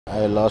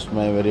I lost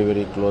my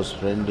very close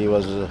friend. He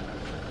was a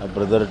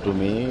brother to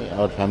me.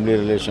 Our family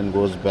relation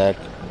goes back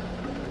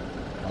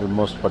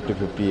almost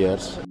 40-50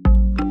 years.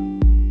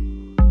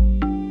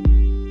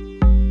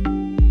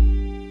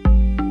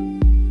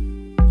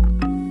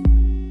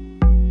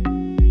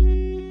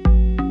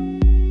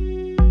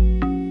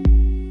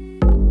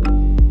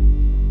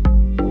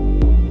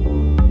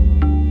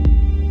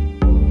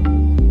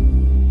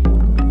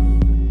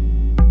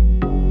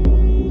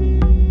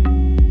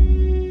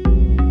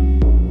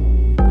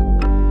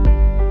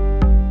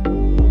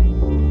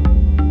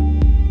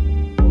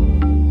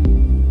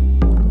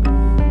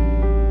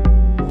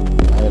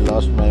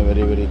 My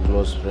very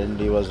close friend.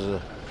 He was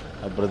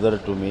a brother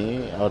to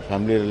me. Our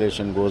family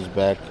relation goes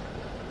back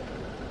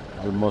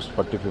almost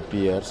 40-50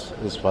 years.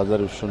 His father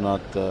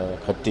Vishwanath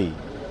Katti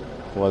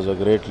was a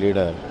great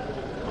leader.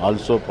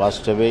 Also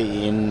passed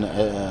away in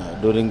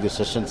during the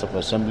sessions of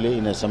assembly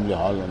in assembly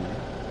hall only.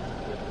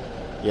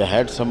 He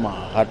had some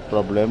heart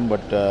problem,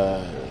 but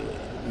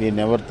we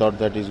never thought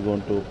that he's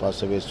going to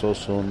pass away so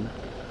soon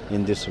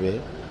in this way.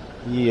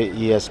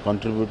 He has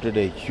contributed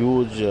a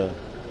huge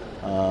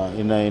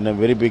in a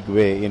very big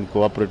way in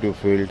cooperative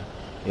field,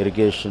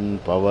 irrigation,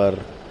 power,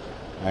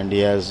 and he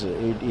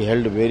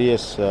held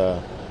various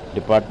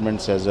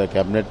departments as a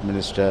cabinet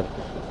minister,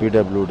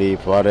 PWD,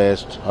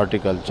 forest,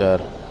 horticulture,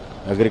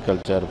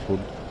 agriculture, food,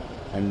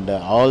 and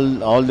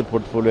all the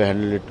portfolio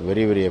handled it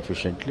very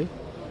efficiently.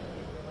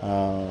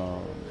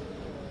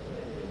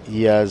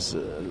 He has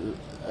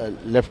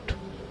left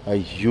a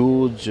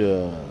huge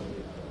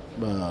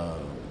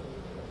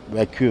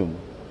vacuum.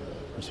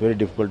 It's very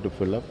difficult to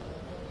fill up.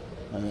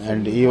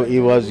 And he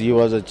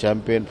was a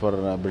champion for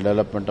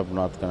development of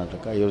North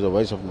Karnataka. He was the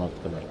voice of North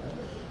Karnataka.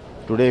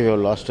 Today we have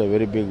lost a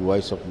very big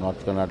voice of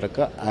North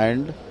Karnataka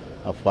and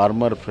a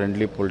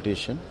farmer-friendly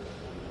politician.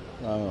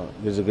 There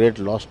is a great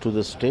loss to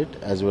the state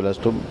as well as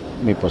to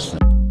me personally.